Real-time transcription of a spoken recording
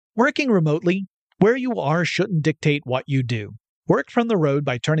Working remotely, where you are shouldn't dictate what you do. Work from the road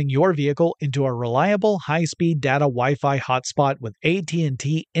by turning your vehicle into a reliable high-speed data Wi-Fi hotspot with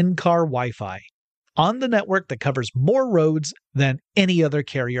AT&T in-car Wi-Fi. On the network that covers more roads than any other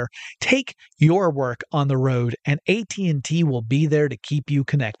carrier, take your work on the road and AT&T will be there to keep you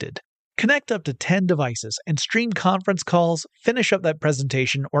connected. Connect up to 10 devices and stream conference calls, finish up that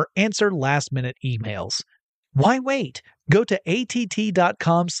presentation, or answer last-minute emails. Why wait? Go to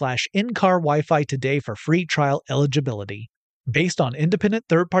att.com/in-car Wi-Fi today for free trial eligibility. Based on independent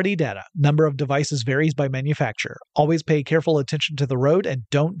third-party data, number of devices varies by manufacturer. Always pay careful attention to the road and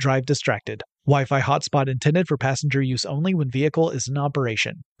don't drive distracted. Wi-Fi hotspot intended for passenger use only when vehicle is in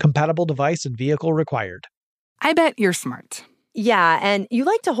operation. Compatible device and vehicle required. I bet you're smart. Yeah, and you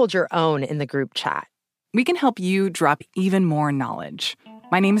like to hold your own in the group chat. We can help you drop even more knowledge.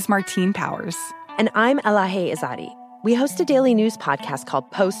 My name is Martine Powers. And I'm Elahe Izadi. We host a daily news podcast called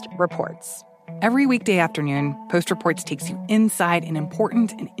Post Reports. Every weekday afternoon, Post Reports takes you inside an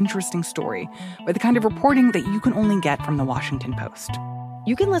important and interesting story with the kind of reporting that you can only get from the Washington Post.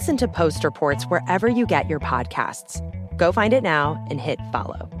 You can listen to Post Reports wherever you get your podcasts. Go find it now and hit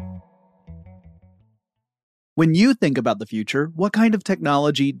follow. When you think about the future, what kind of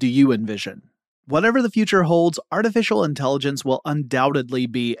technology do you envision? Whatever the future holds, artificial intelligence will undoubtedly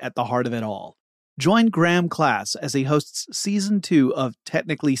be at the heart of it all. Join Graham Class as he hosts Season 2 of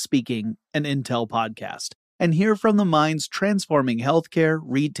Technically Speaking, an Intel podcast, and hear from the minds transforming healthcare,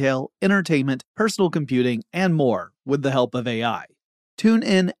 retail, entertainment, personal computing, and more with the help of AI. Tune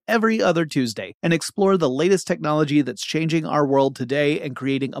in every other Tuesday and explore the latest technology that's changing our world today and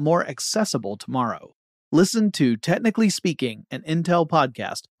creating a more accessible tomorrow. Listen to Technically Speaking, an Intel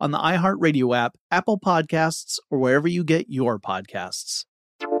podcast on the iHeartRadio app, Apple Podcasts, or wherever you get your podcasts.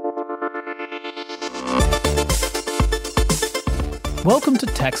 Welcome to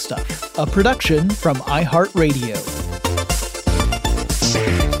Tech Stuff, a production from iHeartRadio.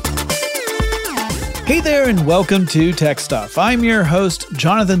 Hey there and welcome to Tech Stuff. I'm your host,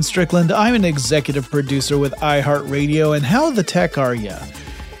 Jonathan Strickland. I'm an executive producer with iHeartRadio, and how the tech are ya?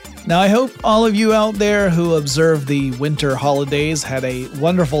 Now, I hope all of you out there who observed the winter holidays had a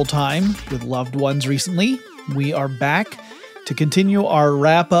wonderful time with loved ones recently. We are back to continue our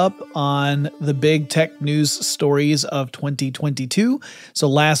wrap-up on the big tech news stories of 2022. So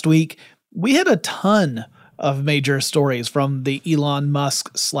last week, we had a ton of major stories from the Elon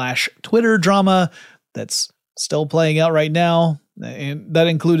Musk / Twitter drama that's still playing out right now. And that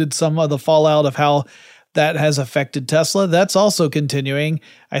included some of the fallout of how that has affected Tesla. That's also continuing.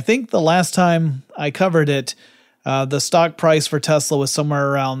 I think the last time I covered it, the stock price for Tesla was somewhere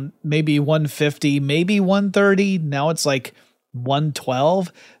around maybe 150, maybe 130. Now it's like 112.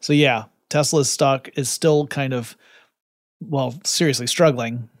 So yeah, Tesla's stock is still kind of, well, seriously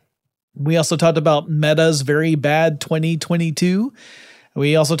struggling. We also talked about Meta's very bad 2022.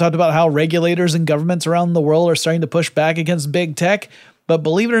 We also talked about how regulators and governments around the world are starting to push back against big tech. But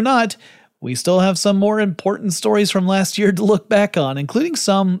believe it or not, we still have some more important stories from last year to look back on, including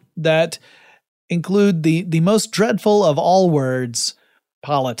some that include the most dreadful of all words,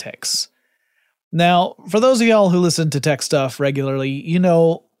 politics. Now, for those of y'all who listen to Tech Stuff regularly, you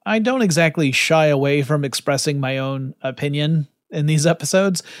know I don't exactly shy away from expressing my own opinion in these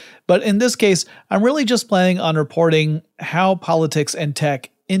episodes, but in this case, I'm really just planning on reporting how politics and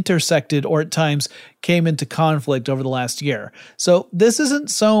tech intersected or at times came into conflict over the last year. So this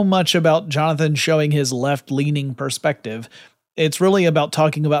isn't so much about Jonathan showing his left-leaning perspective. It's really about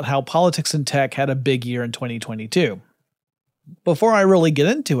talking about how politics and tech had a big year in 2022. Before I really get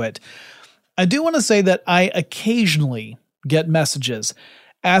into it, I do want to say that I occasionally get messages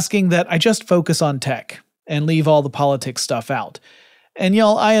asking that I just focus on tech and leave all the politics stuff out. And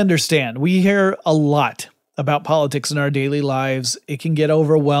y'all, I understand. We hear a lot about politics in our daily lives. It can get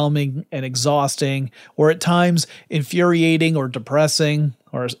overwhelming and exhausting, or at times infuriating or depressing,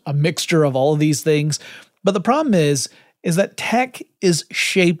 or a mixture of all of these things. But the problem is that tech is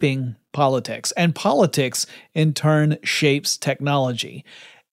shaping politics, and politics in turn shapes technology.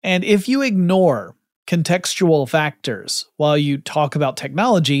 And if you ignore contextual factors while you talk about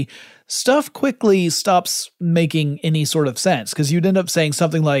technology, stuff quickly stops making any sort of sense, because you'd end up saying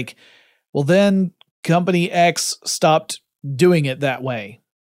something like, well, then Company X stopped doing it that way.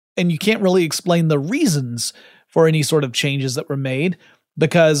 And you can't really explain the reasons for any sort of changes that were made,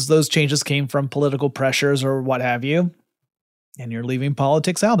 because those changes came from political pressures or what have you, and you're leaving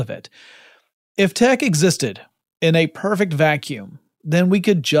politics out of it. If tech existed in a perfect vacuum, then we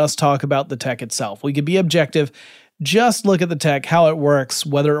could just talk about the tech itself. We could be objective, just look at the tech, how it works,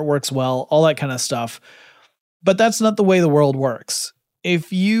 whether it works well, all that kind of stuff. But that's not the way the world works.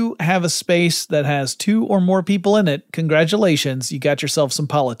 if you have a space that has 2 or more people in it, congratulations, you got yourself some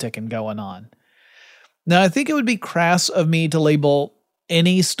politicking going on. Now, I think it would be crass of me to label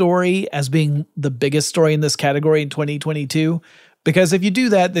any story as being the biggest story in this category in 2022, because if you do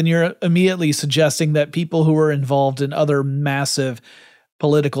that, then you're immediately suggesting that people who were involved in other massive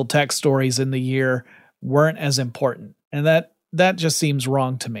political tech stories in the year weren't as important. And that just seems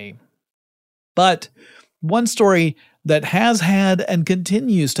wrong to me. But one story that has had and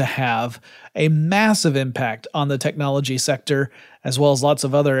continues to have a massive impact on the technology sector, as well as lots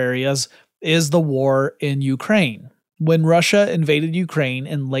of other areas, is the war in Ukraine, when Russia invaded Ukraine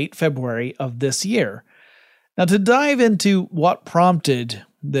in late February of this year. Now, to dive into what prompted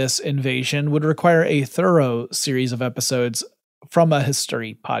this invasion would require a thorough series of episodes from a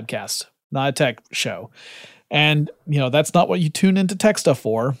history podcast, not a tech show. And, that's not what you tune into Tech Stuff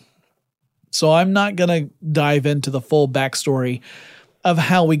for. So I'm not going to dive into the full backstory of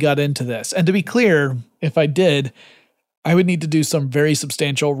how we got into this. And to be clear, if I did, I would need to do some very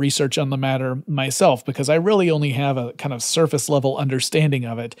substantial research on the matter myself, because I really only have a kind of surface level understanding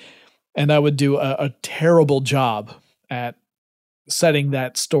of it. And I would do a terrible job at setting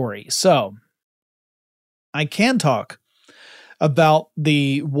that story. So I can talk about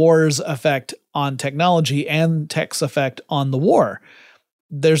the war's effect on technology and tech's effect on the war.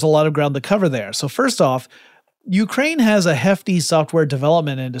 There's a lot of ground to cover there. So first off, Ukraine has a hefty software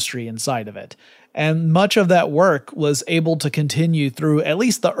development industry inside of it, and much of that work was able to continue through at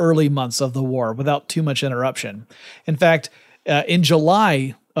least the early months of the war without too much interruption. In fact, in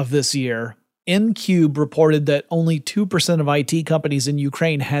July of this year, Incube reported that only 2% of IT companies in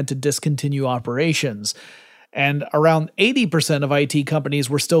Ukraine had to discontinue operations, and around 80% of IT companies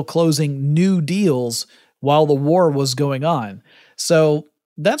were still closing new deals while the war was going on. So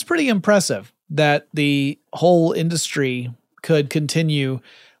that's pretty impressive that the whole industry could continue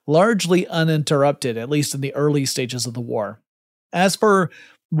largely uninterrupted, at least in the early stages of the war. As for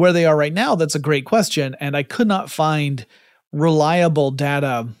where they are right now, that's a great question, and I could not find reliable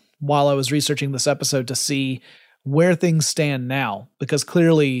data while I was researching this episode to see where things stand now, because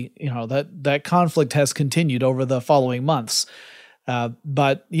clearly, that conflict has continued over the following months.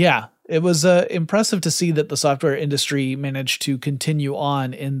 But yeah, it was impressive to see that the software industry managed to continue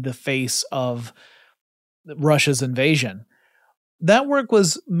on in the face of Russia's invasion. That work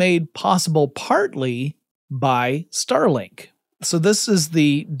was made possible partly by Starlink. So this is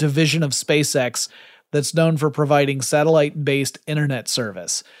the division of SpaceX that's known for providing satellite-based internet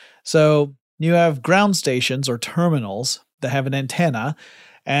service. So you have ground stations or terminals that have an antenna,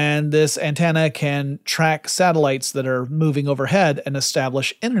 and this antenna can track satellites that are moving overhead and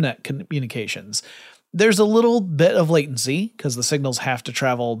establish internet communications. There's a little bit of latency because the signals have to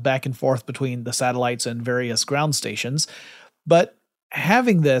travel back and forth between the satellites and various ground stations, but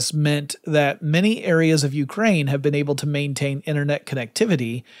having this meant that many areas of Ukraine have been able to maintain internet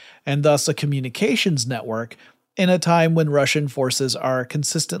connectivity and thus a communications network in a time when Russian forces are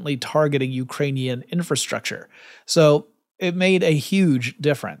consistently targeting Ukrainian infrastructure. So it made a huge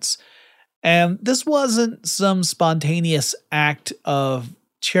difference. And this wasn't some spontaneous act of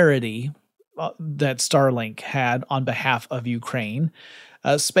charity that Starlink had on behalf of Ukraine.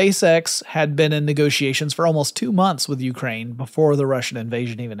 SpaceX had been in negotiations for almost 2 months with Ukraine before the Russian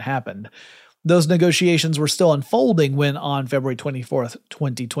invasion even happened. Those negotiations were still unfolding when, on February 24th,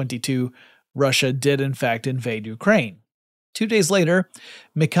 2022, Russia did in fact invade Ukraine. 2 days later,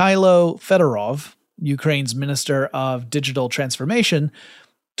 Mikhailo Fedorov, Ukraine's Minister of Digital Transformation,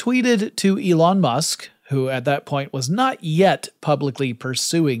 tweeted to Elon Musk, who at that point was not yet publicly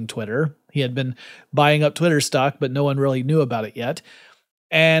pursuing Twitter. He had been buying up Twitter stock, but no one really knew about it yet.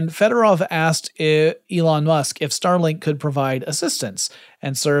 And Fedorov asked Elon Musk if Starlink could provide assistance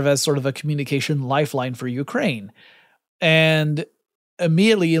and serve as sort of a communication lifeline for Ukraine. And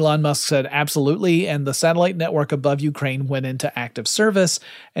immediately Elon Musk said absolutely, and the satellite network above Ukraine went into active service,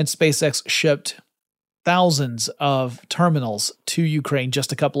 and SpaceX shipped thousands of terminals to Ukraine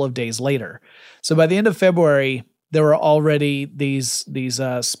just a couple of days later. So by the end of February, there were already these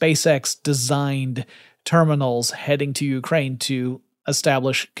SpaceX-designed terminals heading to Ukraine to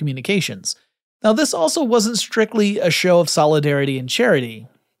establish communications. Now, this also wasn't strictly a show of solidarity and charity.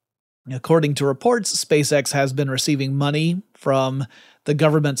 According to reports, SpaceX has been receiving money from the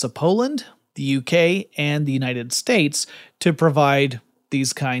governments of Poland, the UK, and the United States to provide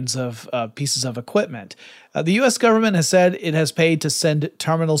these kinds of pieces of equipment. The US government has said it has paid to send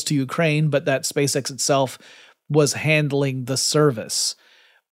terminals to Ukraine, but that SpaceX itself was handling the service.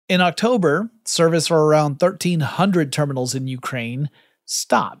 In October, service for around 1,300 terminals in Ukraine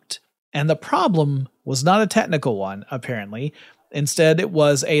stopped. And the problem was not a technical one, apparently. Instead, it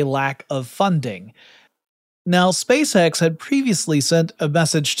was a lack of funding. Now, SpaceX had previously sent a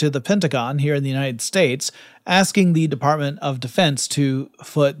message to the Pentagon here in the United States asking the Department of Defense to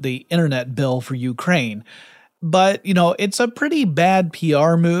foot the internet bill for Ukraine. But, it's a pretty bad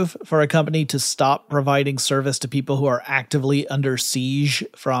PR move for a company to stop providing service to people who are actively under siege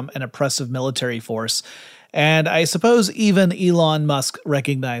from an oppressive military force. And I suppose even Elon Musk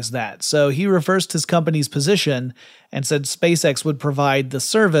recognized that. So he reversed his company's position and said SpaceX would provide the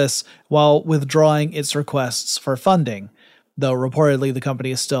service while withdrawing its requests for funding, though reportedly the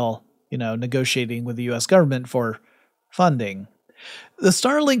company is still, negotiating with the US government for funding. The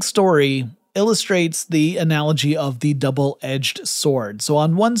Starlink story illustrates the analogy of the double-edged sword. So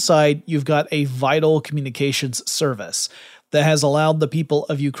on one side, you've got a vital communications service that has allowed the people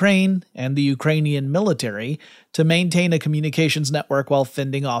of Ukraine and the Ukrainian military to maintain a communications network while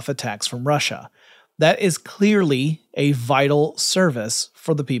fending off attacks from Russia. That is clearly a vital service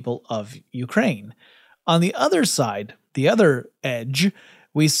for the people of Ukraine. On the other side, the other edge,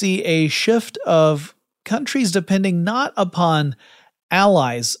 we see a shift of countries depending not upon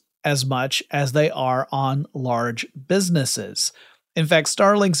allies as much as they are on large businesses. In fact,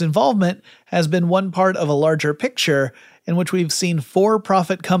 Starlink's involvement has been one part of a larger picture in which we've seen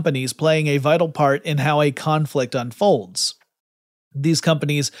for-profit companies playing a vital part in how a conflict unfolds. These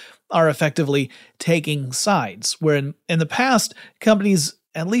companies are effectively taking sides, where in the past, companies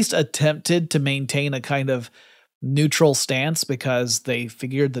at least attempted to maintain a kind of neutral stance because they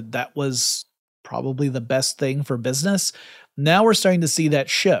figured that that was probably the best thing for business. Now we're starting to see that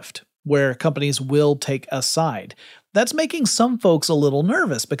shift, where companies will take a side. That's making some folks a little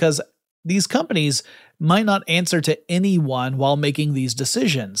nervous because these companies might not answer to anyone while making these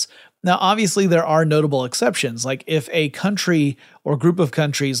decisions. Now, obviously, there are notable exceptions, like if a country or group of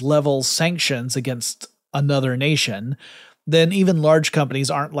countries levels sanctions against another nation, then even large companies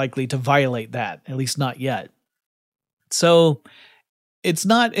aren't likely to violate that, at least not yet. So it's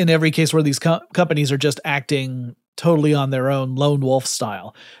not in every case where these companies are just acting totally on their own lone wolf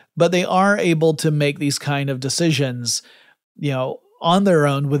style, but they are able to make these kind of decisions, on their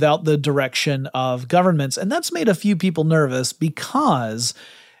own without the direction of governments. And that's made a few people nervous because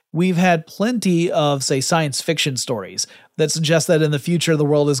we've had plenty of, say, science fiction stories that suggest that in the future the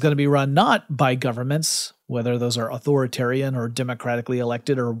world is going to be run not by governments, whether those are authoritarian or democratically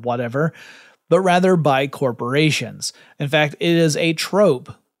elected or whatever, but rather by corporations. In fact, it is a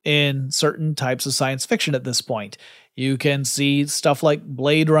trope in certain types of science fiction at this point. You can see stuff like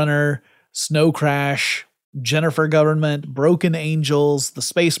Blade Runner, Snow Crash, Jennifer Government, Broken Angels, The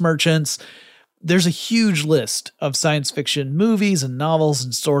Space Merchants. There's a huge list of science fiction movies and novels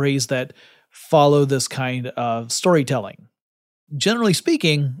and stories that follow this kind of storytelling. Generally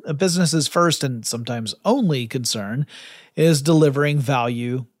speaking, a business's first and sometimes only concern is delivering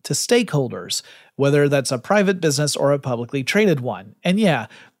value to stakeholders, whether that's a private business or a publicly traded one. And yeah,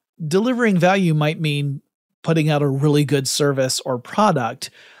 delivering value might mean putting out a really good service or product,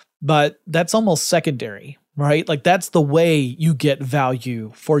 but that's almost secondary, right? Like that's the way you get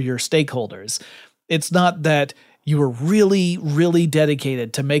value for your stakeholders. It's not that you were really, really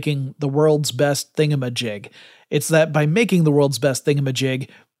dedicated to making the world's best thingamajig. It's that by making the world's best thingamajig,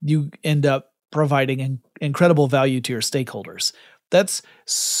 you end up providing incredible value to your stakeholders. That's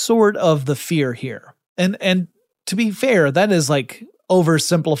sort of the fear here. And to be fair, that is like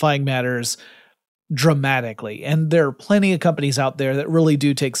oversimplifying matters dramatically. And there are plenty of companies out there that really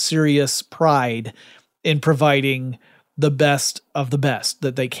do take serious pride in providing the best of the best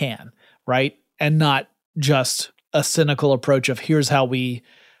that they can, right? And not just a cynical approach of here's how we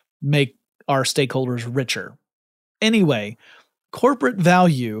make our stakeholders richer. Anyway, corporate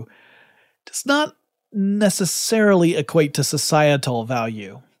value does not necessarily equate to societal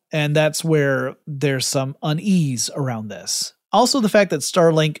value. And that's where there's some unease around this. Also, the fact that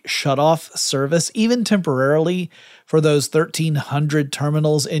Starlink shut off service, even temporarily, for those 1,300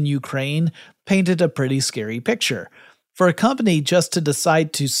 terminals in Ukraine painted a pretty scary picture. For a company just to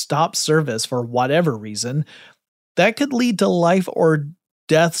decide to stop service for whatever reason, that could lead to life or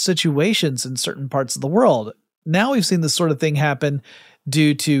death situations in certain parts of the world. Now we've seen this sort of thing happen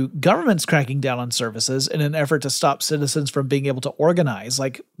due to governments cracking down on services in an effort to stop citizens from being able to organize.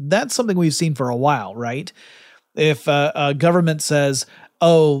 Like, that's something we've seen for a while, right? If a government says,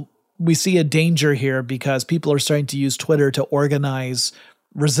 oh, we see a danger here because people are starting to use Twitter to organize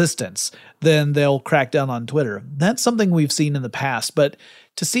resistance, then they'll crack down on Twitter. That's something we've seen in the past, but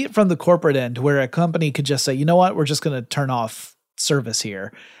to see it from the corporate end where a company could just say, you know what, we're just going to turn off service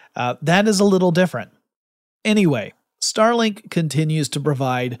here, that is a little different. Anyway, Starlink continues to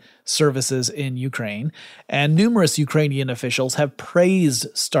provide services in Ukraine, and numerous Ukrainian officials have praised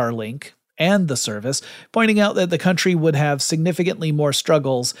Starlink and the service, pointing out that the country would have significantly more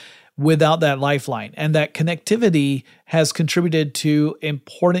struggles without that lifeline, and that connectivity has contributed to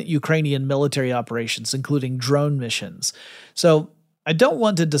important Ukrainian military operations, including drone missions. So I don't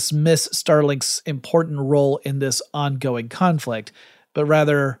want to dismiss Starlink's important role in this ongoing conflict, but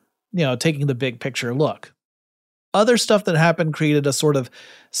rather, taking the big picture look. Other stuff that happened created a sort of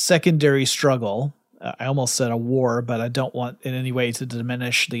secondary struggle. I almost said a war, but I don't want in any way to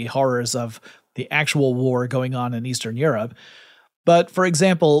diminish the horrors of the actual war going on in Eastern Europe. But for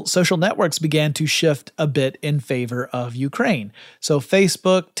example, social networks began to shift a bit in favor of Ukraine. So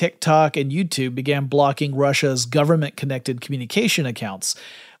Facebook, TikTok, and YouTube began blocking Russia's government-connected communication accounts.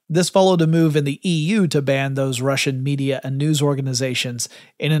 This followed a move in the EU to ban those Russian media and news organizations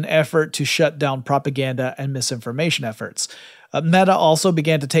in an effort to shut down propaganda and misinformation efforts. Meta also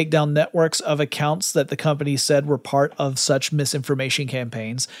began to take down networks of accounts that the company said were part of such misinformation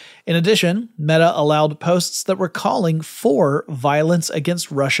campaigns. In addition, Meta allowed posts that were calling for violence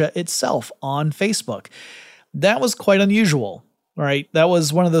against Russia itself on Facebook. That was quite unusual, right? That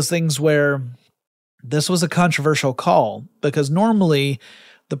was one of those things where this was a controversial call, because normally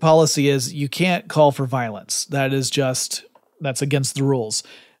the policy is you can't call for violence. That's against the rules.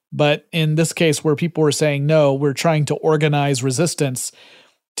 But in this case, where people were saying, no, we're trying to organize resistance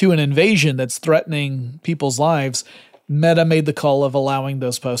to an invasion that's threatening people's lives, Meta made the call of allowing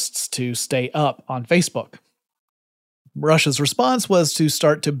those posts to stay up on Facebook. Russia's response was to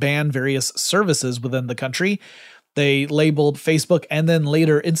start to ban various services within the country. They labeled Facebook and then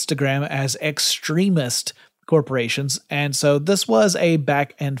later Instagram as extremist corporations, and so this was a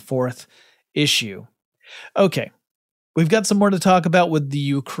back and forth issue. Okay, we've got some more to talk about with the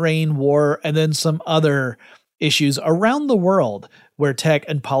Ukraine war and then some other issues around the world where tech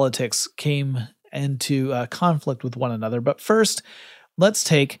and politics came into conflict with one another. But first, let's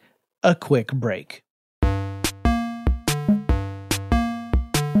take a quick break.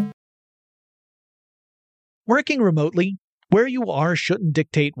 Working remotely, where you are shouldn't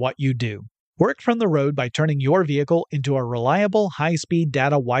dictate what you do. Work from the road by turning your vehicle into a reliable high-speed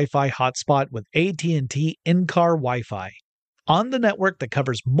data Wi-Fi hotspot with AT&T in-car Wi-Fi. On the network that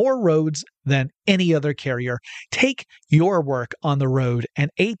covers more roads than any other carrier, take your work on the road and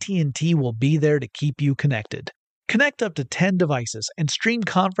AT&T will be there to keep you connected. Connect up to 10 devices and stream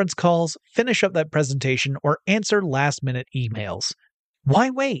conference calls, finish up that presentation, or answer last-minute emails. Why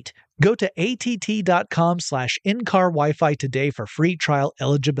wait? Go to att.com/in-car Wi-Fi today for free trial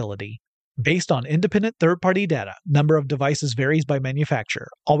eligibility. Based on independent third-party data, number of devices varies by manufacturer.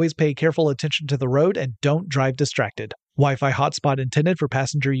 Always pay careful attention to the road and don't drive distracted. Wi-Fi hotspot intended for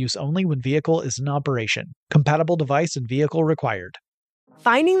passenger use only when vehicle is in operation. Compatible device and vehicle required.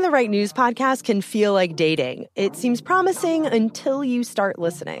 Finding the right news podcast can feel like dating. It seems promising until you start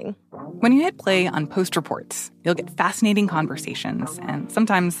listening. When you hit play on Post Reports, you'll get fascinating conversations and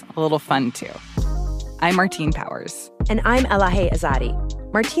sometimes a little fun, too. I'm Martine Powers. And I'm Elahe Azadi.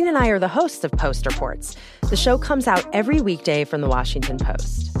 Martine and I are the hosts of Post Reports. The show comes out every weekday from The Washington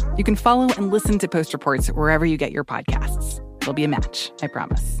Post. You can follow and listen to Post Reports wherever you get your podcasts. It'll be a match, I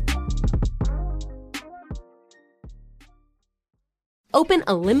promise. Open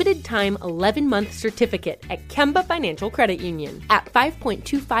a limited-time 11-month certificate at Kemba Financial Credit Union. At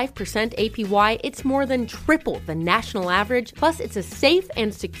 5.25% APY, it's more than triple the national average, plus it's a safe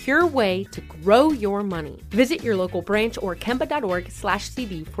and secure way to grow your money. Visit your local branch or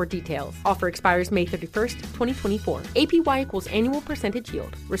kemba.org/cb for details. Offer expires May 31st, 2024. APY equals annual percentage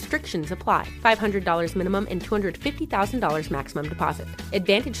yield. Restrictions apply. $500 minimum and $250,000 maximum deposit.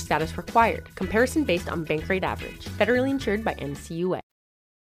 Advantage status required. Comparison based on bank rate average. Federally insured by NCUA.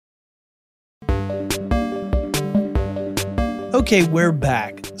 Okay, we're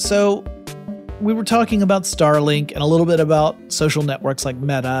back. So we were talking about Starlink and a little bit about social networks like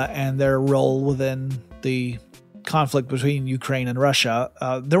Meta and their role within the conflict between Ukraine and Russia.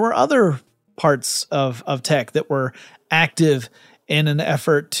 There were other parts of tech that were active in an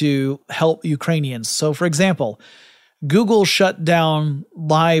effort to help Ukrainians. So, for example, Google shut down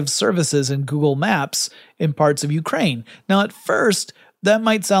live services in Google Maps in parts of Ukraine. Now, at first, that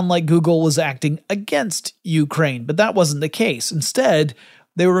might sound like Google was acting against Ukraine, but that wasn't the case. Instead,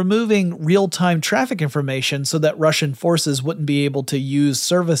 they were removing real-time traffic information so that Russian forces wouldn't be able to use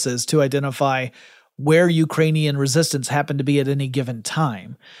services to identify where Ukrainian resistance happened to be at any given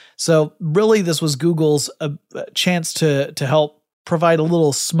time. So really, this was Google's chance to help provide a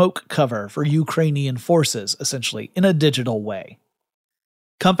little smoke cover for Ukrainian forces, essentially, in a digital way.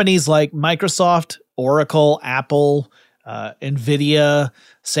 Companies like Microsoft Oracle, Apple, NVIDIA,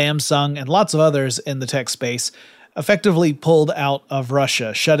 Samsung, and lots of others in the tech space effectively pulled out of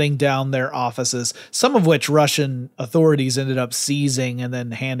Russia, shutting down their offices, some of which Russian authorities ended up seizing and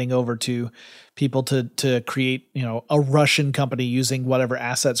then handing over to people to create, a Russian company using whatever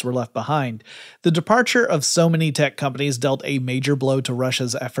assets were left behind. The departure of so many tech companies dealt a major blow to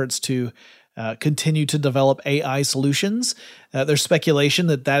Russia's efforts to continue to develop AI solutions. There's speculation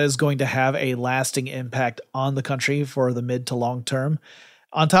that is going to have a lasting impact on the country for the mid to long term.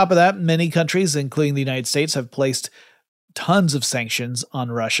 On top of that, many countries, including the United States, have placed tons of sanctions on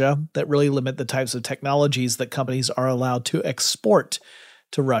Russia that really limit the types of technologies that companies are allowed to export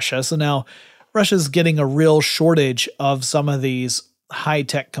to Russia. So now Russia's getting a real shortage of some of these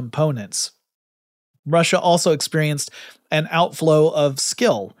high-tech components. Russia also experienced an outflow of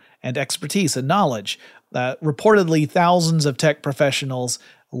skill and expertise and knowledge. Reportedly, thousands of tech professionals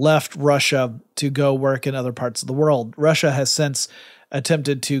left Russia to go work in other parts of the world. Russia has since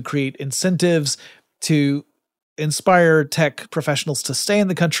attempted to create incentives to inspire tech professionals to stay in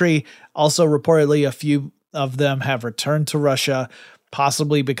the country. Also, reportedly, a few of them have returned to Russia,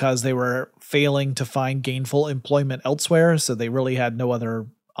 possibly because they were failing to find gainful employment elsewhere, so they really had no other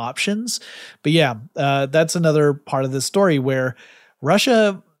options. But yeah, that's another part of the story where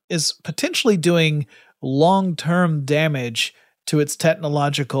Russia is potentially doing long-term damage to its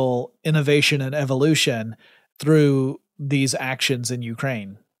technological innovation and evolution through these actions in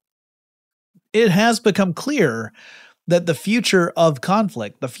Ukraine. It has become clear that the future of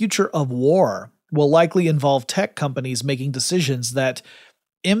conflict, the future of war, will likely involve tech companies making decisions that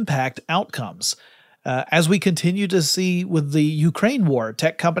impact outcomes. As we continue to see with the Ukraine war,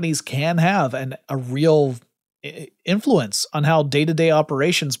 tech companies can have a real influence on how day-to-day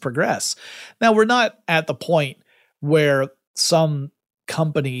operations progress. Now, we're not at the point where some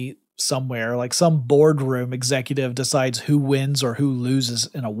company somewhere, like some boardroom executive, decides who wins or who loses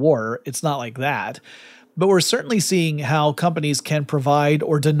in a war. It's not like that. But we're certainly seeing how companies can provide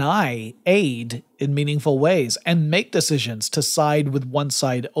or deny aid in meaningful ways and make decisions to side with one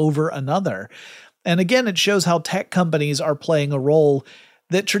side over another. And again, it shows how tech companies are playing a role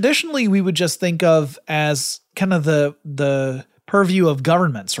that traditionally we would just think of as kind of the purview of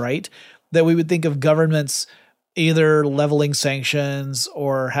governments, right? That we would think of governments either leveling sanctions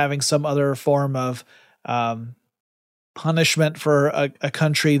or having some other form of punishment for a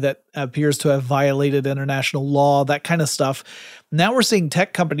country that appears to have violated international law, that kind of stuff. Now we're seeing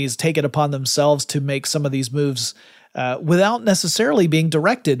tech companies take it upon themselves to make some of these moves without necessarily being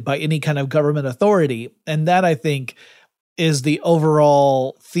directed by any kind of government authority. And that, I think, is the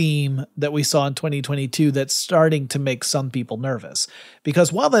overall theme that we saw in 2022 that's starting to make some people nervous.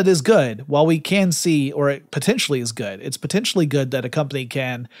 Because while that is good, while we can see, or it potentially is good, it's potentially good that a company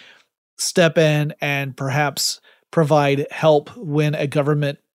can step in and perhaps provide help when a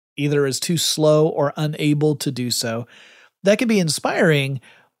government either is too slow or unable to do so. That can be inspiring,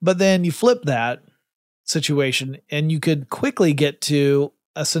 but then you flip that situation and you could quickly get to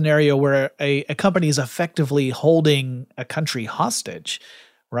a scenario where a company is effectively holding a country hostage,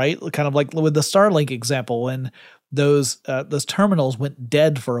 right? Kind of like with the Starlink example, when those terminals went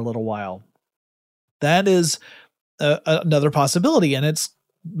dead for a little while. That is another possibility, and it's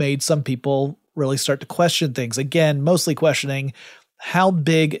made some people really start to question things. Again, mostly questioning how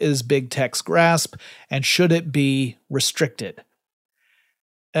big is big tech's grasp, and should it be restricted?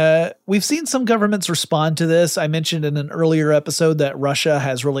 We've seen some governments respond to this. I mentioned in an earlier episode that Russia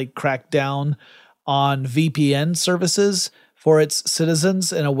has really cracked down on VPN services for its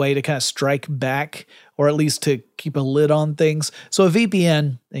citizens in a way to kind of strike back, or at least to keep a lid on things. So a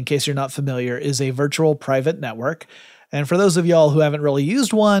VPN, in case you're not familiar, is a virtual private network. And for those of y'all who haven't really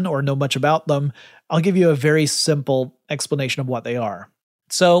used one or know much about them, I'll give you a very simple explanation of what they are.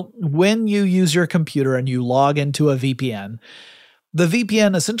 So when you use your computer and you log into a VPN, the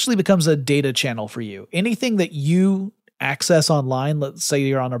VPN essentially becomes a data channel for you. Anything that you access online, let's say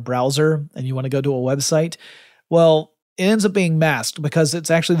you're on a browser and you want to go to a website, well, it ends up being masked because it's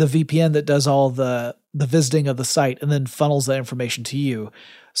actually the VPN that does all the visiting of the site and then funnels that information to you.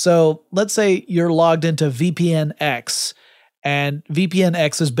 So let's say you're logged into VPNX, and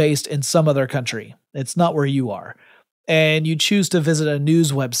VPNX is based in some other country. It's not where you are. And you choose to visit a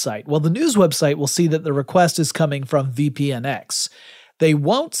news website. Well, the news website will see that the request is coming from VPNX. They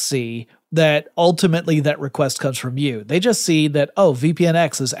won't see that ultimately that request comes from you. They just see that, oh,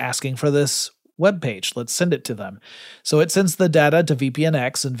 VPNX is asking for this web page. Let's send it to them. So it sends the data to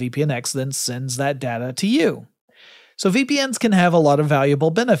VPNX, and VPNX then sends that data to you. So VPNs can have a lot of valuable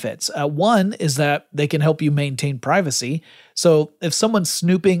benefits. One is that they can help you maintain privacy. So if someone's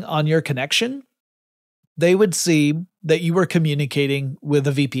snooping on your connection, they would see that you were communicating with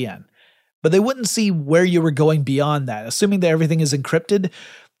a VPN, but they wouldn't see where you were going beyond that. Assuming that everything is encrypted,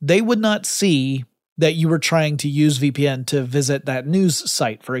 they would not see that you were trying to use VPN to visit that news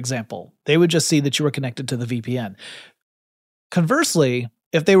site, for example. They would just see that you were connected to the VPN. Conversely,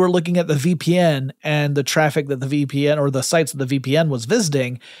 if they were looking at the VPN and the traffic that the VPN or the sites that the VPN was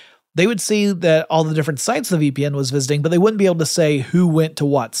visiting, they would see that all the different sites the VPN was visiting, but they wouldn't be able to say who went to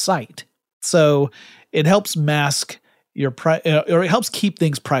what site. So it helps mask or it helps keep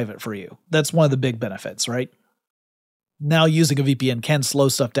things private for you. That's one of the big benefits, right? Now, using a VPN can slow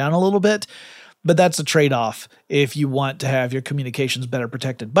stuff down a little bit, but that's a trade-off if you want to have your communications better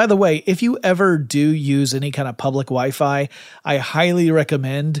protected. By the way, if you ever do use any kind of public Wi-Fi, I highly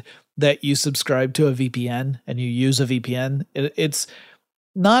recommend that you subscribe to a VPN and you use a VPN. It's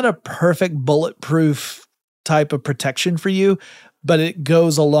not a perfect bulletproof type of protection for you, but it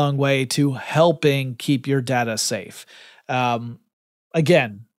goes a long way to helping keep your data safe.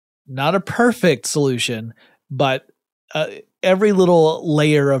 Again, not a perfect solution, but every little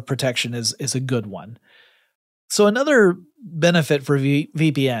layer of protection is a good one. So another benefit for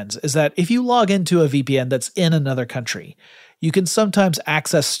VPNs is that if you log into a VPN that's in another country, you can sometimes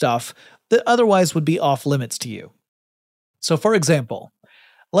access stuff that otherwise would be off limits to you. So for example,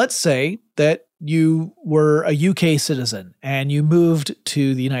 let's say that you were a UK citizen and you moved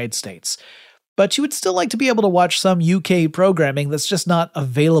to the United States, but you would still like to be able to watch some UK programming that's just not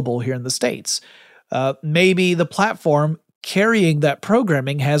available here in the States. Maybe the platform carrying that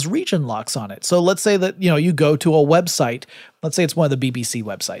programming has region locks on it. So let's say that, you go to a website, let's say it's one of the BBC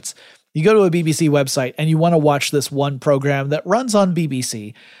websites. You go to a BBC website and you want to watch this one program that runs on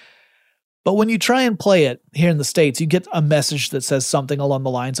BBC. But when you try and play it here in the States, you get a message that says something along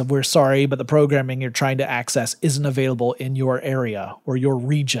the lines of, "We're sorry, but the programming you're trying to access isn't available in your area or your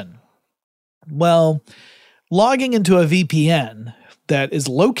region." Well, logging into a VPN that is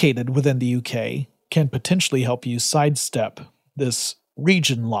located within the UK can potentially help you sidestep this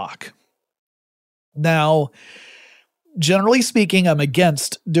region lock. Now, generally speaking, I'm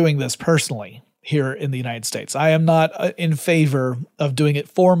against doing this personally here in the United States. I am not in favor of doing it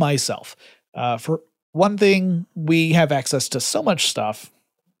for myself. For one thing, we have access to so much stuff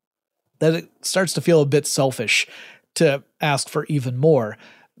that it starts to feel a bit selfish to ask for even more.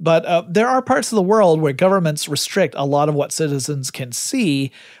 But there are parts of the world where governments restrict a lot of what citizens can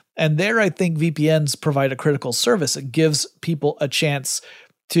see, and there I think VPNs provide a critical service. It gives people a chance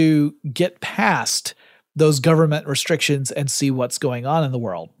to get past those government restrictions and see what's going on in the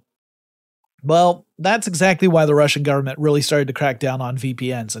world. Well, that's exactly why the Russian government really started to crack down on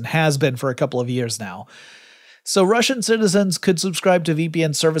VPNs and has been for a couple of years now. So Russian citizens could subscribe to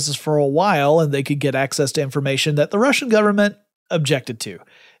VPN services for a while and they could get access to information that the Russian government objected to.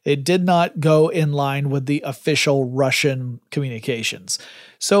 It did not go in line with the official Russian communications.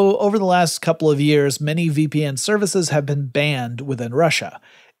 So over the last couple of years, many VPN services have been banned within Russia.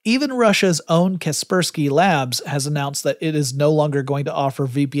 Even Russia's own Kaspersky Labs has announced that it is no longer going to offer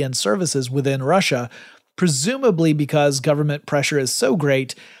VPN services within Russia, presumably because government pressure is so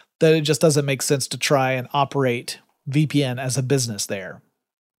great that it just doesn't make sense to try and operate VPN as a business there.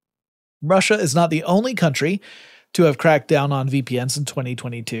 Russia is not the only country to have cracked down on VPNs in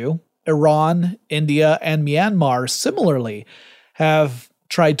 2022. Iran, India, and Myanmar similarly have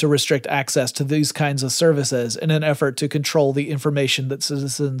tried to restrict access to these kinds of services in an effort to control the information that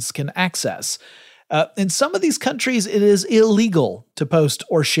citizens can access. In some of these countries, it is illegal to post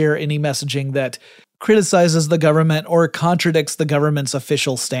or share any messaging that criticizes the government or contradicts the government's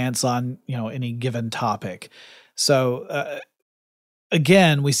official stance on, any given topic. So,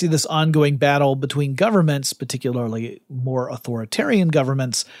 again, we see this ongoing battle between governments, particularly more authoritarian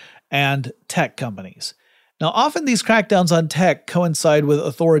governments, and tech companies. Now, often these crackdowns on tech coincide with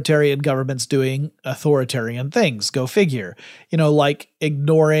authoritarian governments doing authoritarian things, go figure. Like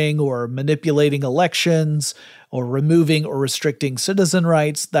ignoring or manipulating elections, or removing or restricting citizen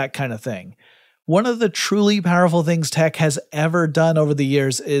rights, that kind of thing. One of the truly powerful things tech has ever done over the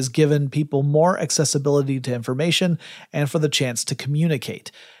years is given people more accessibility to information and for the chance to communicate,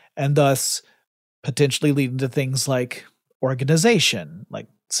 and thus potentially leading to things like organization, like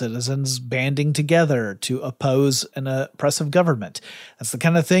citizens banding together to oppose an oppressive government. That's the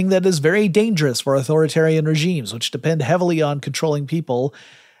kind of thing that is very dangerous for authoritarian regimes, which depend heavily on controlling people,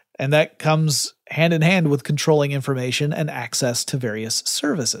 and that comes hand in hand with controlling information and access to various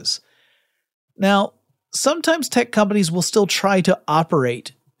services. Now, sometimes tech companies will still try to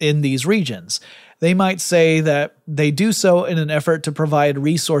operate in these regions. They might say that they do so in an effort to provide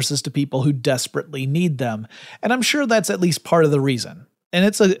resources to people who desperately need them, and I'm sure that's at least part of the reason. And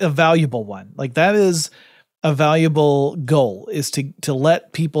it's a valuable one. Like, that is a valuable goal, is to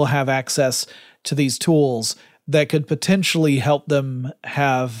let people have access to these tools that could potentially help them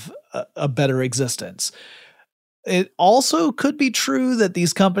have a better existence. It also could be true that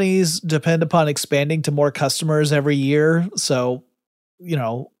these companies depend upon expanding to more customers every year. So,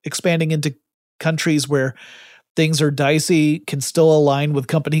 expanding into countries where things are dicey can still align with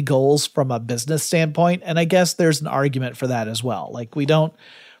company goals from a business standpoint. And I guess there's an argument for that as well. Like, we don't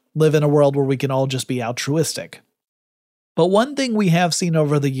live in a world where we can all just be altruistic. But one thing we have seen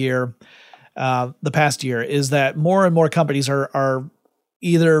over the past year, is that more and more companies are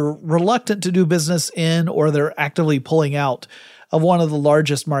either reluctant to do business in, or they're actively pulling out of one of the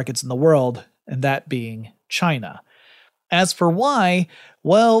largest markets in the world, and that being China. As for why,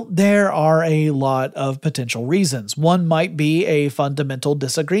 well, there are a lot of potential reasons. One might be a fundamental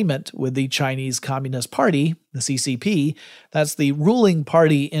disagreement with the Chinese Communist Party, the CCP. That's the ruling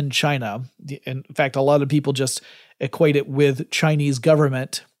party in China. In fact, a lot of people just equate it with Chinese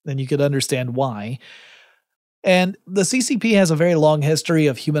government, and you could understand why. And the CCP has a very long history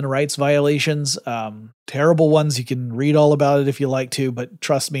of human rights violations, terrible ones. You can read all about it if you like to, but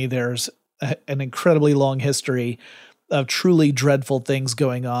trust me, there's an incredibly long history of truly dreadful things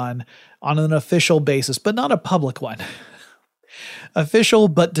going on an official basis, but not a public one. Official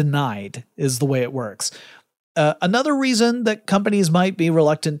but denied is the way it works. Another reason that companies might be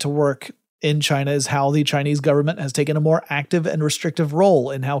reluctant to work in China is how the Chinese government has taken a more active and restrictive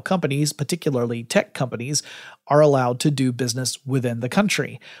role in how companies, particularly tech companies, are allowed to do business within the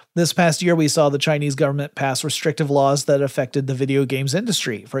country. This past year, we saw the Chinese government pass restrictive laws that affected the video games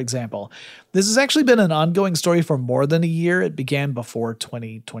industry, for example. This has actually been an ongoing story for more than a year. It began before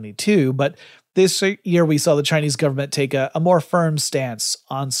 2022, but this year we saw the Chinese government take a more firm stance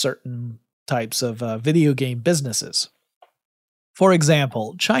on certain types of video game businesses. For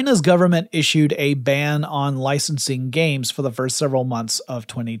example, China's government issued a ban on licensing games for the first several months of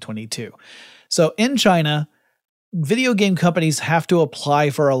 2022. So in China, video game companies have to apply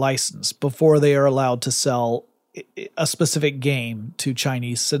for a license before they are allowed to sell a specific game to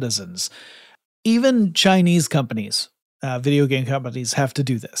Chinese citizens. Even Chinese companies, video game companies, have to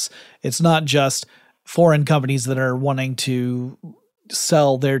do this. It's not just foreign companies that are wanting to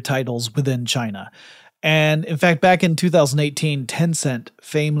sell their titles within China. And in fact, back in 2018, Tencent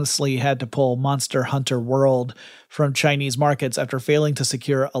famously had to pull Monster Hunter World from Chinese markets after failing to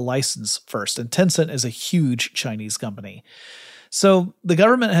secure a license first. And Tencent is a huge Chinese company. So the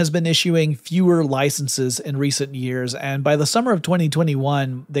government has been issuing fewer licenses in recent years, and by the summer of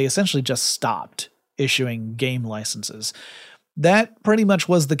 2021, they essentially just stopped issuing game licenses. That pretty much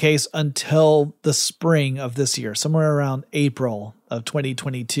was the case until the spring of this year, somewhere around April of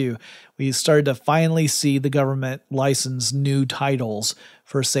 2022. We started to finally see the government license new titles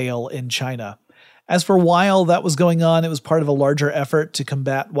for sale in China. As for while that was going on, it was part of a larger effort to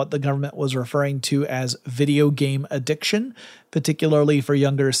combat what the government was referring to as video game addiction, particularly for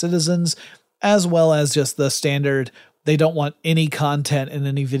younger citizens, as well as just the standard, they don't want any content in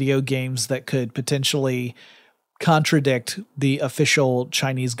any video games that could potentially contradict the official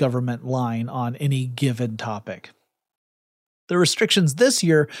Chinese government line on any given topic. The restrictions this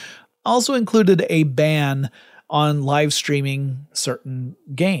year also included a ban on live streaming certain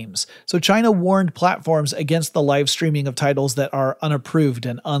games. So China warned platforms against the live streaming of titles that are unapproved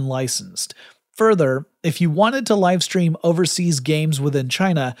and unlicensed. Further, if you wanted to live stream overseas games within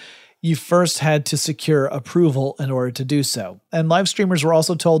China, you first had to secure approval in order to do so. And live streamers were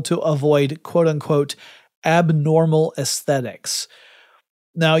also told to avoid quote-unquote abnormal aesthetics.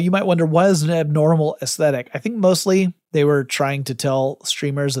 Now, you might wonder, what is an abnormal aesthetic? I think mostly they were trying to tell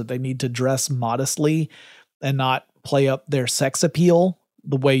streamers that they need to dress modestly and not play up their sex appeal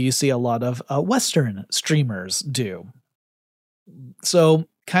the way you see a lot of Western streamers do. So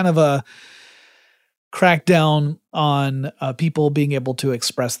kind of a crackdown on people being able to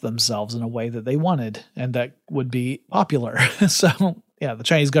express themselves in a way that they wanted and that would be popular. So yeah, the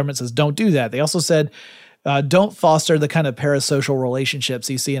Chinese government says don't do that. They also said don't foster the kind of parasocial relationships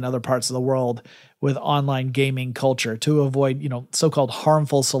you see in other parts of the world with online gaming culture to avoid, so-called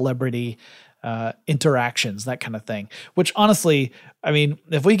harmful celebrity interactions, that kind of thing. Which honestly, I mean,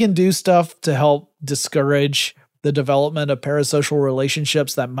 if we can do stuff to help discourage the development of parasocial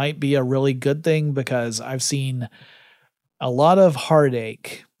relationships, that might be a really good thing, because I've seen a lot of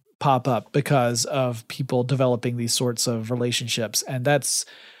heartache pop up because of people developing these sorts of relationships, and that's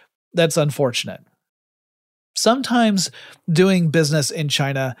unfortunate. Sometimes doing business in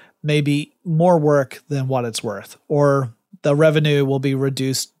China may be more work than what it's worth, or the revenue will be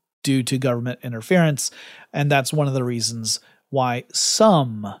reduced due to government interference, and that's one of the reasons why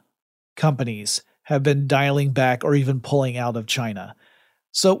some companies have been dialing back or even pulling out of China.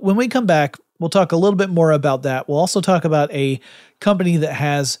 So when we come back, we'll talk a little bit more about that. We'll also talk about a company that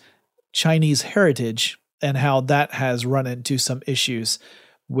has Chinese heritage and how that has run into some issues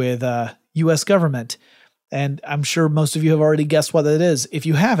with U.S. government. And I'm sure most of you have already guessed what that is. If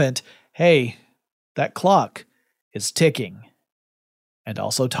you haven't, hey, that clock is ticking and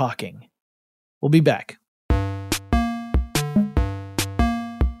also talking. We'll be back.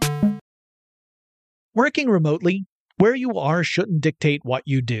 Working remotely, where you are shouldn't dictate what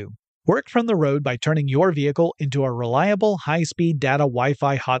you do. Work from the road by turning your vehicle into a reliable high-speed data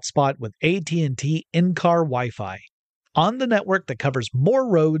Wi-Fi hotspot with AT&T in-car Wi-Fi. On the network that covers more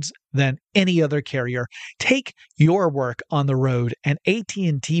roads than any other carrier, take your work on the road and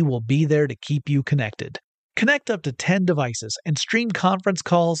AT&T will be there to keep you connected. Connect up to 10 devices and stream conference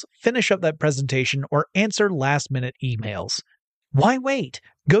calls, finish up that presentation, or answer last-minute emails. Why wait?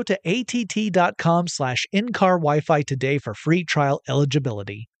 Go to att.com/in-car Wi-Fi today for free trial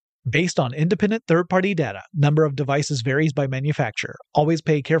eligibility. Based on independent third-party data, number of devices varies by manufacturer. Always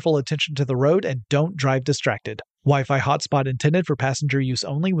pay careful attention to the road and don't drive distracted. Wi-Fi hotspot intended for passenger use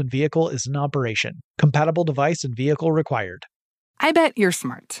only when vehicle is in operation. Compatible device and vehicle required. I bet you're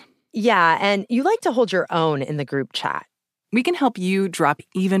smart. Yeah, and you like to hold your own in the group chat. We can help you drop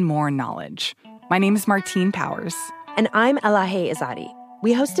even more knowledge. My name is Martine Powers. And I'm Elahe Izadi.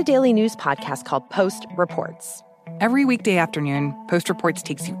 We host a daily news podcast called Post Reports. Every weekday afternoon, Post Reports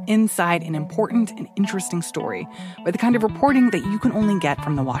takes you inside an important and interesting story with the kind of reporting that you can only get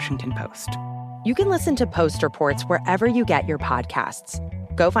from the Washington Post. You can listen to Post Reports wherever you get your podcasts.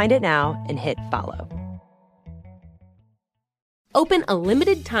 Go find it now and hit follow. Open a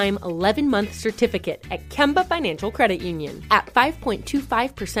limited-time 11-month certificate at Kemba Financial Credit Union. At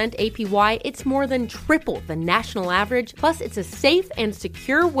 5.25% APY, it's more than triple the national average, plus it's a safe and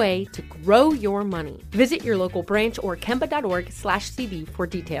secure way to grow your money. Visit your local branch or kemba.org/cd for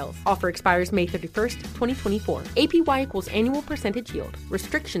details. Offer expires May 31st, 2024. APY equals annual percentage yield.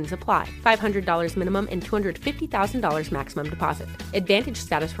 Restrictions apply. $500 minimum and $250,000 maximum deposit. Advantage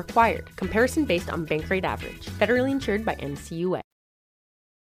status required. Comparison based on bank rate average. Federally insured by NCUA.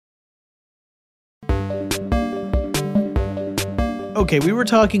 Okay, we were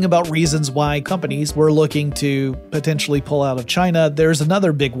talking about reasons why companies were looking to potentially pull out of China. There's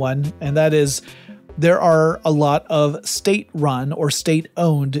another big one, and that is there are a lot of state-run or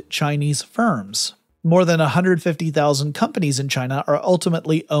state-owned Chinese firms. More than 150,000 companies in China are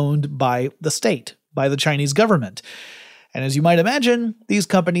ultimately owned by the state, by the Chinese government. And as you might imagine, these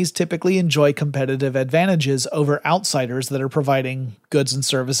companies typically enjoy competitive advantages over outsiders that are providing goods and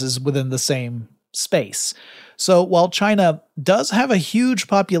services within the same space. So while China does have a huge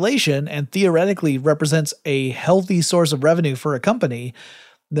population and theoretically represents a healthy source of revenue for a company,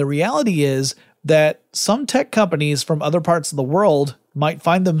 the reality is that some tech companies from other parts of the world might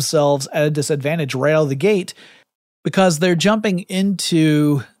find themselves at a disadvantage right out of the gate because they're jumping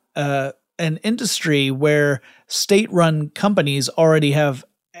into an industry where state-run companies already have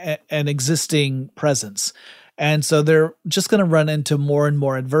an existing presence. And so they're just going to run into more and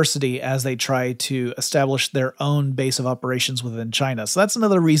more adversity as they try to establish their own base of operations within China. So that's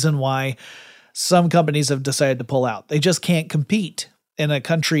another reason why some companies have decided to pull out. They just can't compete in a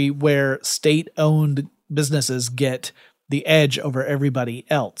country where state-owned businesses get the edge over everybody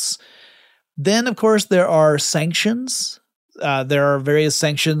else. Then, of course, there are sanctions. There are various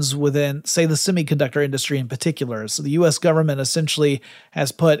sanctions within, say, the semiconductor industry in particular. So the U.S. government essentially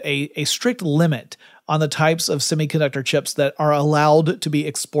has put a strict limit on the types of semiconductor chips that are allowed to be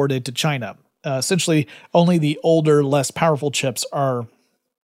exported to China. Essentially, only the older, less powerful chips are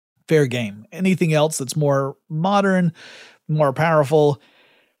fair game. Anything else that's more modern, more powerful,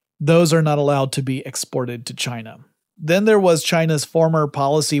 those are not allowed to be exported to China. Then there was China's former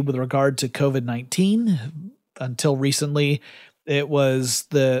policy with regard to COVID-19. Until recently, it was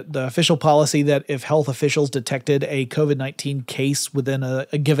the official policy that if health officials detected a COVID-19 case within a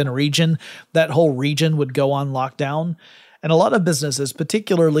given region, that whole region would go on lockdown. And a lot of businesses,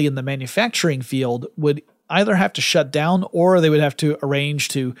 particularly in the manufacturing field, would either have to shut down or they would have to arrange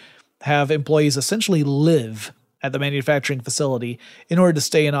to have employees essentially live at the manufacturing facility in order to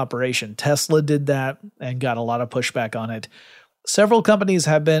stay in operation. Tesla did that and got a lot of pushback on it. Several companies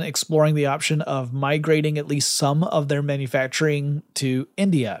have been exploring the option of migrating at least some of their manufacturing to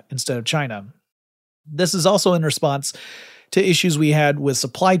India instead of China. This is also in response to issues we had with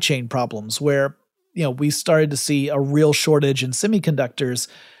supply chain problems where, we started to see a real shortage in semiconductors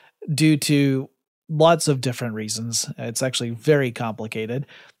due to lots of different reasons. It's actually very complicated.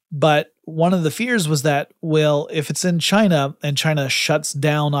 But one of the fears was that, well, if it's in China and China shuts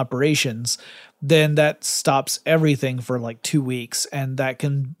down operations, then that stops everything for like 2 weeks, and that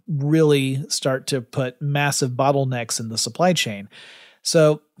can really start to put massive bottlenecks in the supply chain.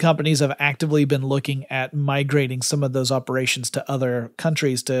 So companies have actively been looking at migrating some of those operations to other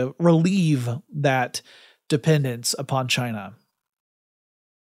countries to relieve that dependence upon China.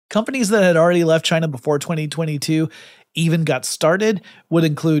 Companies that had already left China before 2022 even got started would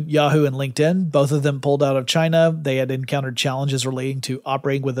include Yahoo and LinkedIn. Both of them pulled out of China. They had encountered challenges relating to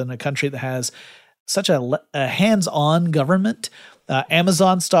operating within a country that has such a hands-on government.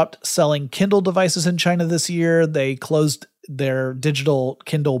 Amazon stopped selling Kindle devices in China this year. They closed their digital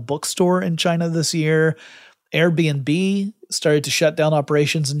Kindle bookstore in China this year. Airbnb started to shut down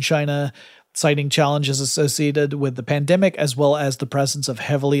operations in China, citing challenges associated with the pandemic, as well as the presence of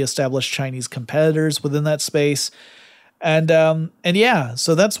heavily established Chinese competitors within that space. And yeah,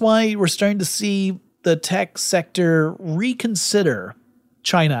 so that's why we're starting to see the tech sector reconsider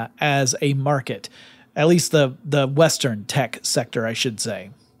China as a market, at least the Western tech sector, I should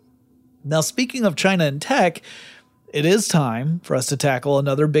say. Now, speaking of China and tech, it is time for us to tackle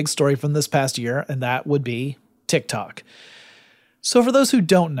another big story from this past year, and that would be TikTok. So for those who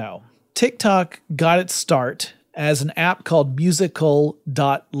don't know, TikTok got its start as an app called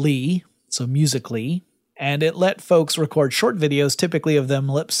Musical.ly, so Musical.ly, and it let folks record short videos, typically of them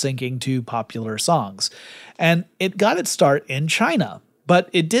lip-syncing to popular songs. And it got its start in China, but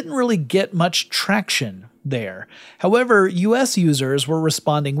it didn't really get much traction there. However, US users were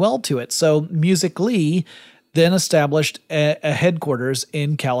responding well to it, so Musical.ly then established a headquarters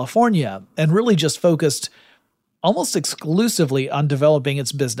in California and really just focused almost exclusively on developing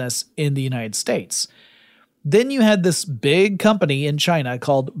its business in the United States. Then you had this big company in China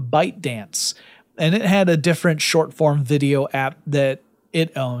called ByteDance, and it had a different short-form video app that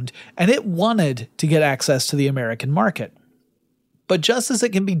it owned, and it wanted to get access to the American market. But just as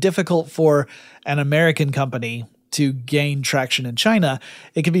it can be difficult for an American company to gain traction in China,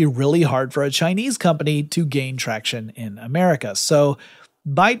 it can be really hard for a Chinese company to gain traction in America. So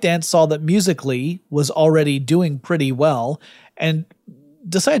ByteDance saw that Musical.ly was already doing pretty well and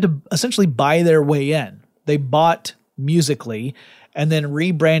decided to essentially buy their way in. They bought Musical.ly and then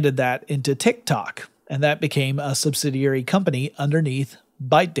rebranded that into TikTok, and that became a subsidiary company underneath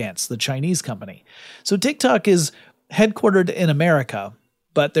ByteDance, the Chinese company. So TikTok is headquartered in America,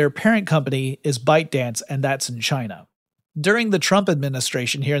 but their parent company is ByteDance, and that's in China. During the Trump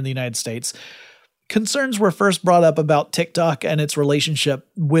administration here in the United States, concerns were first brought up about TikTok and its relationship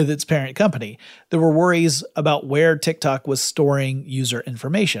with its parent company. There were worries about where TikTok was storing user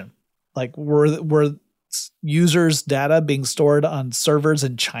information. Like, were users' data being stored on servers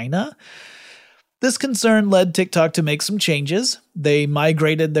in China? This concern led TikTok to make some changes. They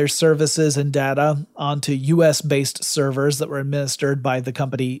migrated their services and data onto US-based servers that were administered by the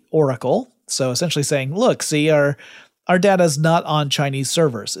company Oracle. So essentially saying, look, see, our data is not on Chinese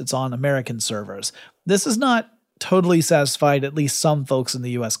servers. It's on American servers. This has not totally satisfied at least some folks in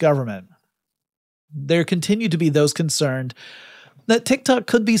the US government. There continue to be those concerned that TikTok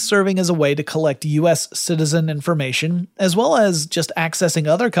could be serving as a way to collect US citizen information, as well as just accessing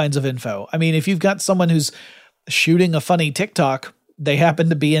other kinds of info. I mean, if you've got someone who's shooting a funny TikTok, they happen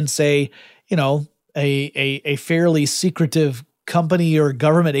to be in, say, a fairly secretive company or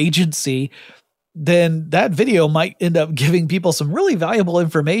government agency, then that video might end up giving people some really valuable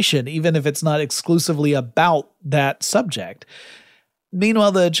information, even if it's not exclusively about that subject.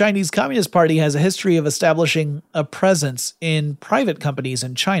 Meanwhile, the Chinese Communist Party has a history of establishing a presence in private companies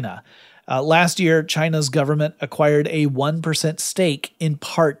in China. Last year, China's government acquired a 1% stake in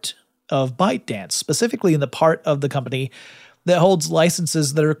part of ByteDance, specifically in the part of the company that holds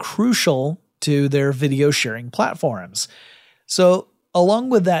licenses that are crucial to their video sharing platforms. So, along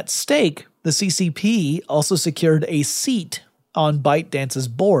with that stake, the CCP also secured a seat on ByteDance's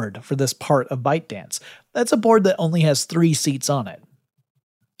board for this part of ByteDance. That's a board that only has 3 seats on it.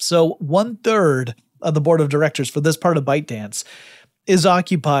 So 1/3 of the board of directors for this part of ByteDance is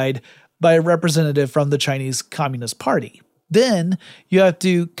occupied by a representative from the Chinese Communist Party. Then you have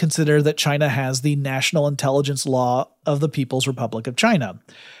to consider that China has the National Intelligence Law of the People's Republic of China.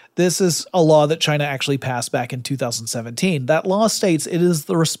 This is a law that China actually passed back in 2017. That law states it is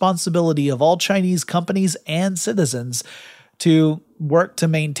the responsibility of all Chinese companies and citizens to work to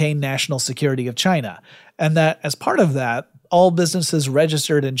maintain national security of China, and that as part of that, all businesses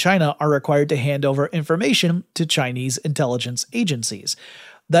registered in China are required to hand over information to Chinese intelligence agencies.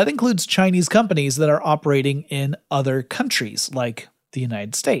 That includes Chinese companies that are operating in other countries, like the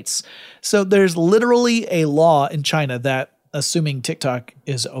United States. So there's literally a law in China that assuming TikTok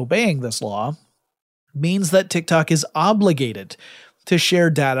is obeying this law, means that TikTok is obligated to share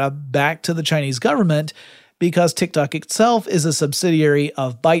data back to the Chinese government because TikTok itself is a subsidiary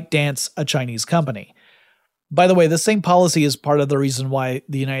of ByteDance, a Chinese company. By the way, the same policy is part of the reason why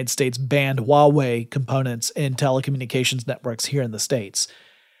the United States banned Huawei components in telecommunications networks here in the States.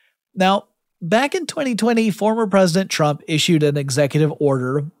 Now, back in 2020, former President Trump issued an executive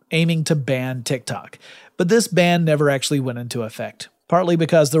order aiming to ban TikTok, but this ban never actually went into effect, partly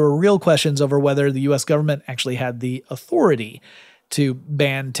because there were real questions over whether the US government actually had the authority to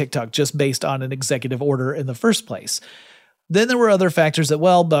ban TikTok just based on an executive order in the first place. Then there were other factors that,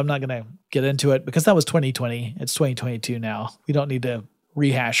 but I'm not going to get into it because that was 2020. It's 2022 now. We don't need to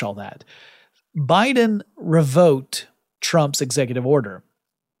rehash all that. Biden revoked Trump's executive order.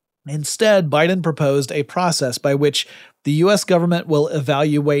 Instead, Biden proposed a process by which the U.S. government will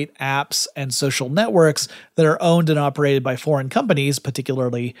evaluate apps and social networks that are owned and operated by foreign companies,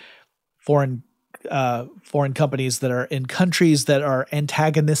 particularly foreign companies that are in countries that are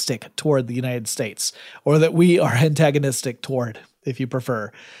antagonistic toward the United States, or that we are antagonistic toward, if you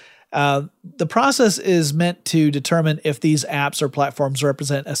prefer. The process is meant to determine if these apps or platforms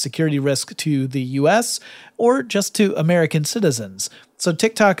represent a security risk to the U.S. or just to American citizens. So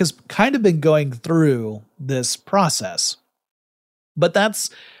TikTok has kind of been going through this process. But that's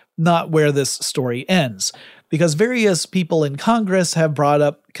not where this story ends, because various people in Congress have brought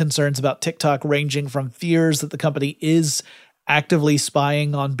up concerns about TikTok, ranging from fears that the company is actively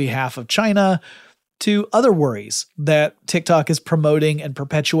spying on behalf of China to other worries that TikTok is promoting and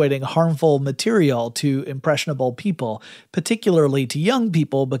perpetuating harmful material to impressionable people, particularly to young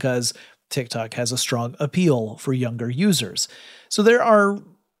people, because TikTok has a strong appeal for younger users. So there are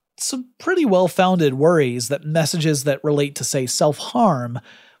some pretty well-founded worries that messages that relate to, say, self-harm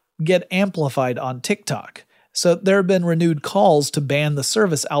get amplified on TikTok. So there have been renewed calls to ban the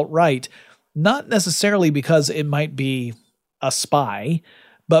service outright, not necessarily because it might be a spy,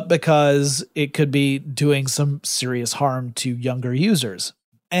 but because it could be doing some serious harm to younger users.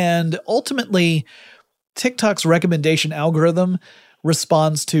 And ultimately, TikTok's recommendation algorithm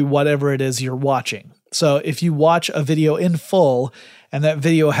responds to whatever it is you're watching. So if you watch a video in full and that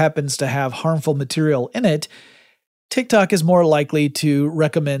video happens to have harmful material in it, TikTok is more likely to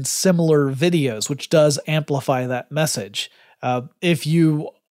recommend similar videos, which does amplify that message. If you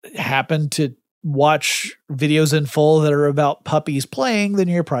happen to watch videos in full that are about puppies playing, then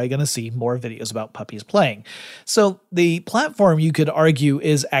you're probably going to see more videos about puppies playing. So the platform, you could argue,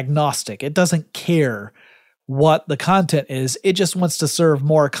 is agnostic. It doesn't care what the content is. It just wants to serve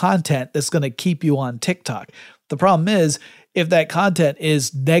more content that's going to keep you on TikTok. The problem is, if that content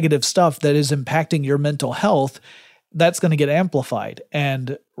is negative stuff that is impacting your mental health, that's going to get amplified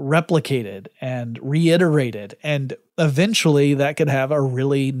and replicated and reiterated. And eventually that could have a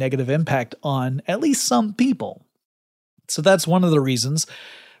really negative impact on at least some people. So that's one of the reasons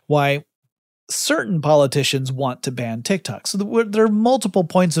why certain politicians want to ban TikTok. So there are multiple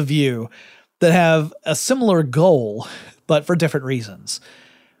points of view that have a similar goal, but for different reasons.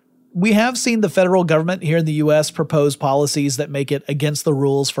 We have seen the federal government here in the U.S. propose policies that make it against the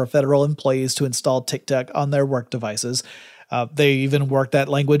rules for federal employees to install TikTok on their work devices. They even work that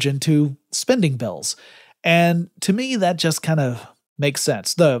language into spending bills. And to me, that just kind of makes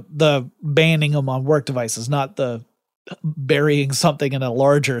sense. The banning them on work devices, not the burying something in a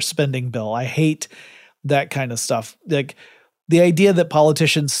larger spending bill. I hate that kind of stuff. Like the idea that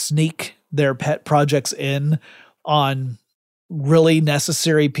politicians sneak their pet projects in on really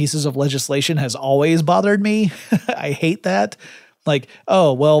necessary pieces of legislation has always bothered me. I hate that. Like,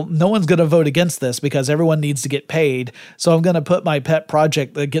 oh, well, no one's going to vote against this because everyone needs to get paid. So I'm going to put my pet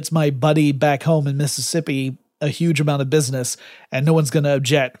project that gets my buddy back home in Mississippi a huge amount of business and no one's going to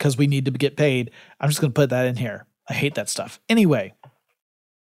object because we need to get paid. I'm just going to put that in here. I hate that stuff. Anyway,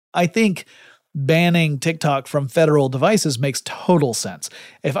 I think banning TikTok from federal devices makes total sense.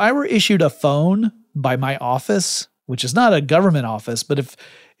 If I were issued a phone by my office, which is not a government office, but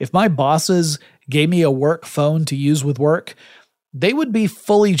if my bosses gave me a work phone to use with work, they would be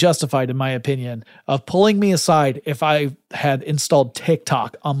fully justified, in my opinion, of pulling me aside if I had installed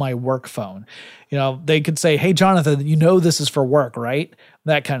TikTok on my work phone. You know, they could say, hey, Jonathan, you know this is for work, right?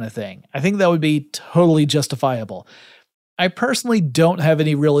 That kind of thing. I think that would be totally justifiable. I personally don't have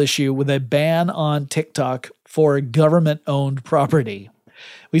any real issue with a ban on TikTok for government-owned property.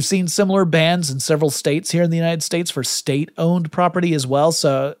 We've seen similar bans in several states here in the United States for state-owned property as well,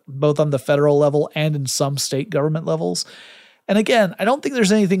 so both on the federal level and in some state government levels. And again, I don't think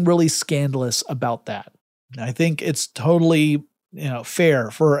there's anything really scandalous about that. I think it's totally,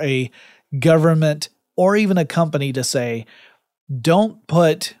 fair for a government or even a company to say, don't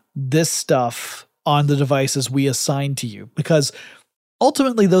put this stuff on the devices we assign to you, because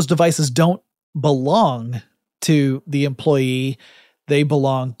ultimately those devices don't belong to the employee. They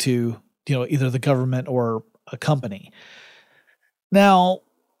belong to, either the government or a company. Now,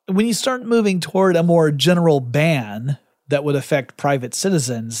 when you start moving toward a more general ban that would affect private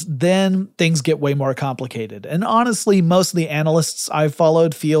citizens, then things get way more complicated. And honestly, most of the analysts I've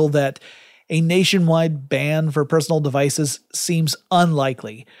followed feel that a nationwide ban for personal devices seems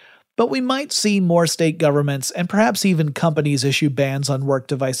unlikely. But we might see more state governments and perhaps even companies issue bans on work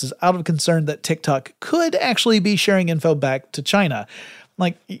devices out of concern that TikTok could actually be sharing info back to China.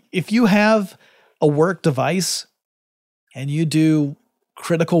 Like, if you have a work device and you do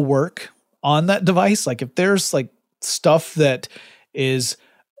critical work on that device, like if there's like stuff that is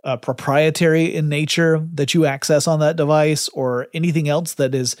proprietary in nature that you access on that device, or anything else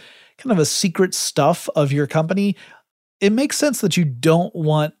that is kind of a secret stuff of your company, it makes sense that you don't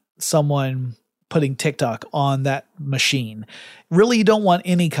want someone putting TikTok on that machine. Really, you don't want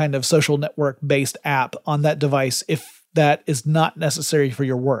any kind of social network-based app on that device if that is not necessary for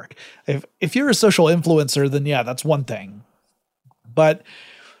your work. If you're a social influencer, then yeah, that's one thing. But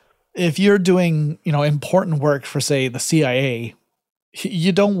if you're doing, important work for, say, the CIA,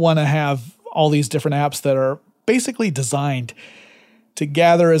 you don't want to have all these different apps that are basically designed to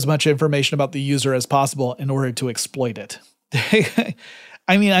gather as much information about the user as possible in order to exploit it.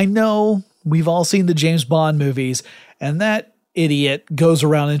 I mean, I know we've all seen the James Bond movies, and that idiot goes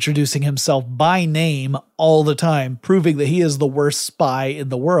around introducing himself by name all the time, proving that he is the worst spy in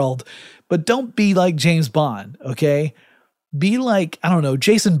the world. But don't be like James Bond, okay? Be like, I don't know,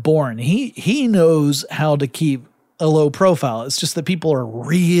 Jason Bourne. He knows how to keep a low profile. It's just that people are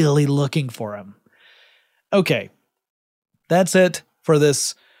really looking for him. Okay, that's it for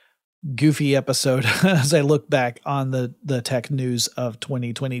this goofy episode as I look back on the tech news of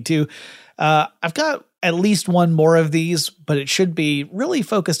 2022. I've got at least one more of these, but it should be really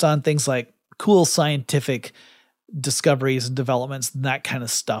focused on things like cool scientific discoveries and developments and that kind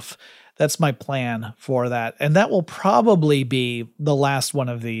of stuff. That's my plan for that. And that will probably be the last one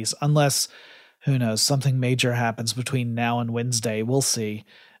of these, unless, who knows, something major happens between now and Wednesday. We'll see.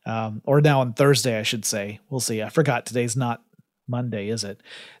 Or now and Thursday, I should say. We'll see. I forgot today's not Monday, is it?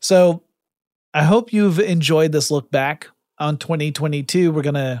 So I hope you've enjoyed this look back on 2022. We're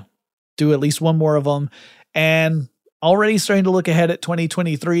going to do at least one more of them. And already starting to look ahead at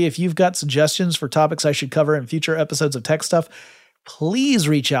 2023. If you've got suggestions for topics I should cover in future episodes of Tech Stuff, please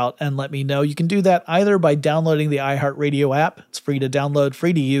reach out and let me know. You can do that either by downloading the iHeartRadio app. It's free to download,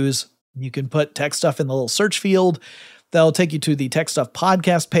 free to use. You can put Tech Stuff in the little search field. That'll take you to the Tech Stuff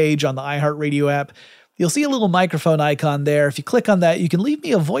podcast page on the iHeartRadio app. You'll see a little microphone icon there. If you click on that, you can leave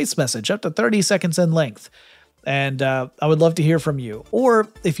me a voice message up to 30 seconds in length. And I would love to hear from you. Or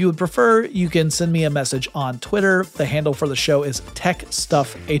if you would prefer, you can send me a message on Twitter. The handle for the show is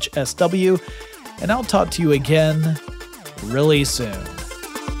TechStuffHSW. And I'll talk to you again really soon.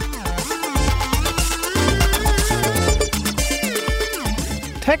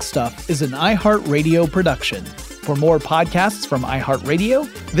 Tech Stuff is an iHeartRadio production. For more podcasts from iHeartRadio,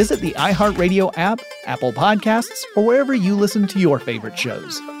 visit the iHeartRadio app, Apple Podcasts, or wherever you listen to your favorite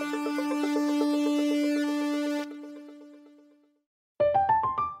shows.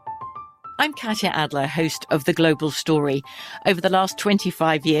 I'm Katya Adler, host of The Global Story. Over the last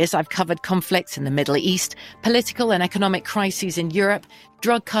 25 years, I've covered conflicts in the Middle East, political and economic crises in Europe,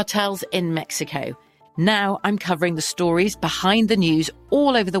 drug cartels in Mexico. Now I'm covering the stories behind the news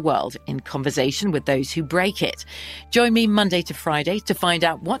all over the world in conversation with those who break it. Join me Monday to Friday to find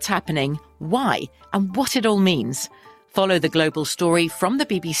out what's happening, why, and what it all means. Follow The Global Story from the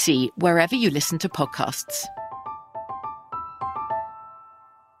BBC wherever you listen to podcasts.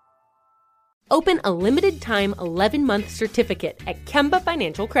 Open a limited-time 11-month certificate at Kemba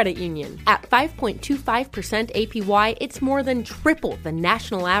Financial Credit Union. At 5.25% APY, it's more than triple the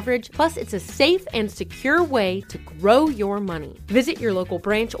national average, plus it's a safe and secure way to grow your money. Visit your local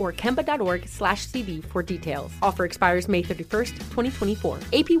branch or kemba.org/cb for details. Offer expires May 31st, 2024.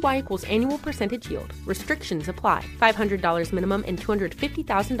 APY equals annual percentage yield. Restrictions apply. $500 minimum and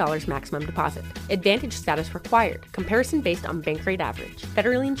 $250,000 maximum deposit. Advantage status required. Comparison based on bank rate average.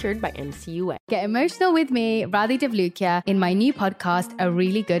 Federally insured by NCUA. Get emotional with me, Radhi Devlukia, in my new podcast, A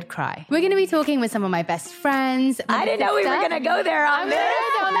Really Good Cry. We're going to be talking with some of my best friends. I didn't know we were going to go there on this.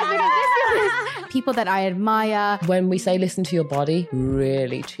 People that I admire. When we say listen to your body,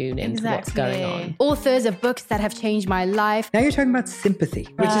 really tune into what's going on. Authors of books that have changed my life. Now you're talking about sympathy,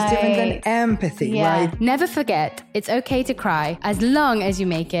 which is different than empathy, right? Never forget, it's okay to cry as long as you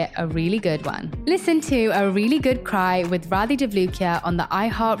make it a really good one. Listen to A Really Good Cry with Radhi Devlukia on the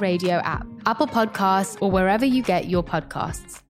iHeartRadio app, Apple Podcasts, or wherever you get your podcasts.